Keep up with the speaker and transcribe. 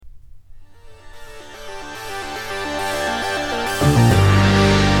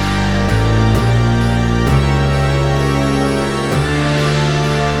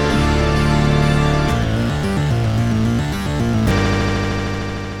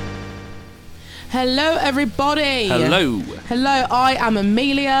Hello, everybody. Hello. Hello, I am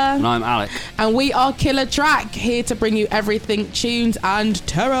Amelia. And I'm Alec. And we are Killer Track, here to bring you everything tunes and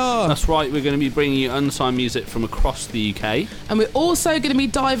terror. That's right, we're going to be bringing you unsigned music from across the UK. And we're also going to be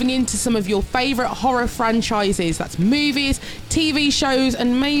diving into some of your favourite horror franchises. That's movies, TV shows,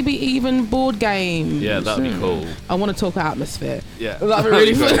 and maybe even board games. Yeah, that'd be cool. I want to talk atmosphere. Yeah. That'd be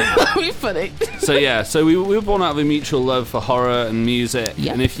really funny. That'd be funny. So we were born out of a mutual love for horror and music.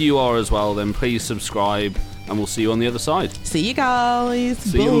 Yep. And if you are as well, then please subscribe and we'll see you on the other side. See you guys.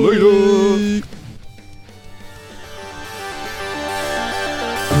 See you later.